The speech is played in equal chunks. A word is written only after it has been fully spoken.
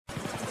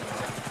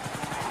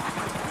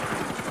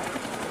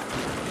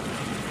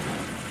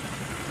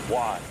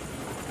Why?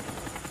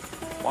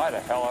 Why the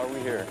hell are we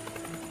here?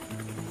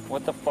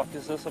 What the fuck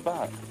is this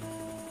about?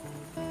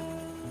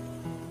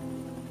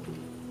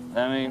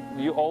 I mean,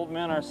 you old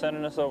men are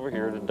sending us over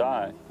here to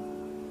die.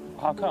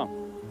 How come?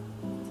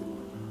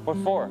 What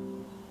for?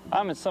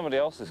 I'm in somebody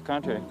else's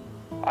country.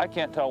 I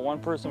can't tell one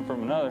person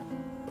from another.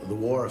 The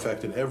war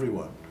affected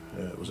everyone.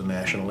 It was a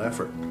national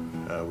effort.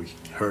 We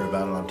heard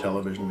about it on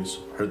television. We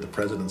heard the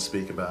president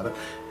speak about it.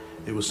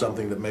 It was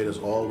something that made us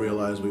all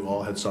realize we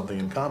all had something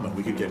in common.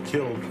 We could get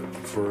killed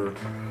for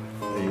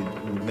a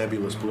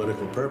nebulous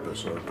political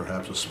purpose or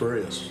perhaps a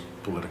spurious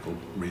political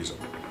reason.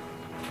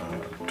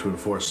 To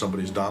enforce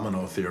somebody's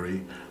domino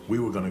theory, we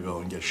were going to go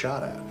and get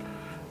shot at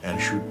and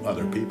shoot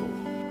other people.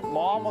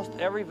 Almost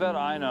every vet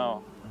I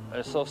know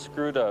is so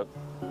screwed up,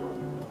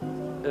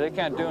 they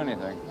can't do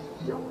anything.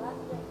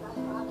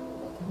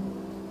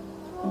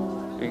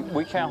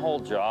 We can't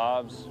hold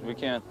jobs. We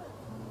can't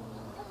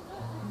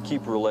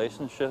keep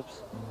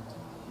relationships.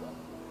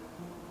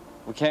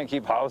 We can't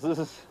keep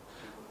houses.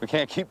 We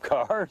can't keep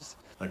cars.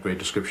 A great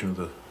description of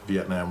the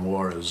Vietnam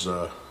War is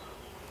a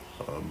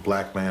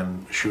black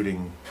man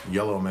shooting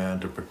yellow man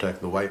to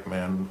protect the white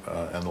man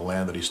and the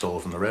land that he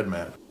stole from the red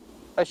man.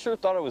 I sure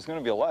thought it was going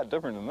to be a lot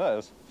different than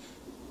this.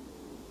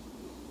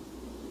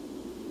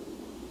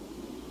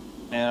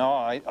 You know,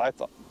 I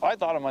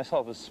thought of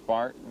myself as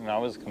smart, and I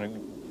was going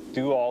to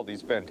do all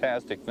these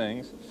fantastic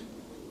things.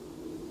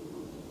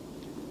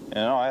 You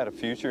know, I had a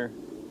future.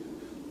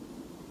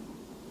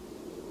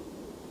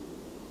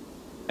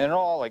 And it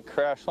all like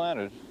crash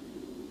landed.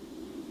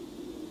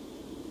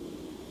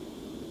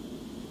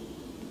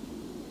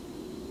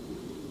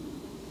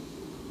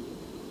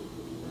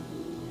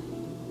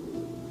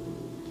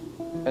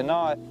 And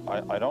now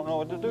I don't know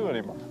what to do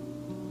anymore.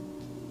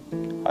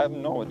 I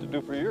haven't known what to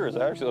do for years,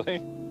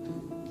 actually.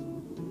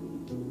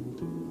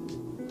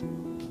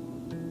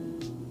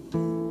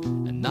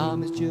 And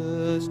Nam is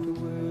just a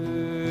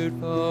word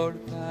for the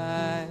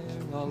fire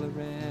all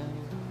around.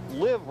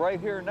 Live right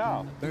here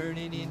now.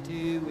 Burning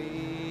into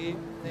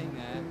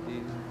everything I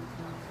do.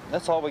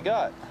 That's all we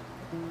got.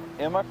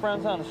 And my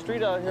friends on the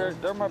street out here,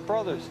 they're my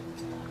brothers.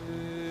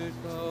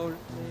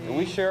 And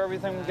we share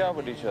everything we got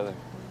with each other.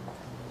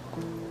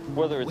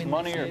 Whether it's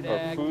money or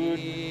food,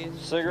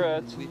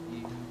 cigarettes,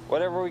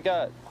 whatever we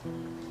got.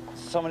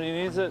 Somebody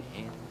needs it,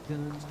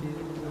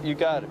 you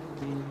got it.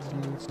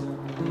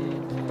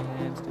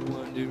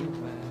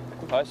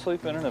 I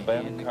sleep in an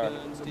abandoned car.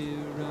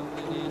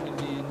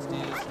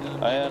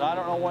 And I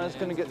don't know when it's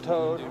going to get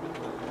towed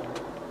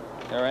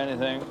or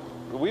anything.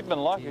 We've been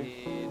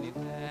lucky.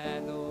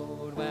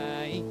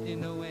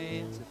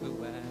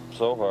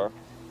 So far.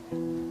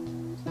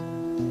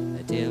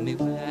 Tell me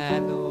why,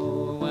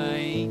 Lord, why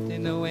ain't there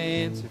no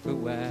answer for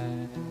why?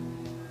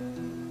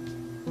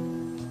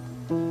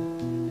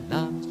 And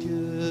I'm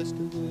just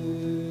a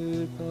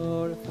word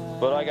for a fire.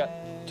 But I got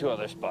two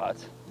other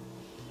spots.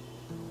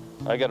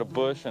 I got a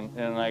bush and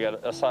I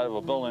got a side of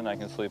a building I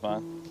can sleep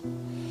on.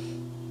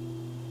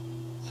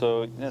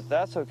 So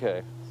that's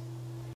okay.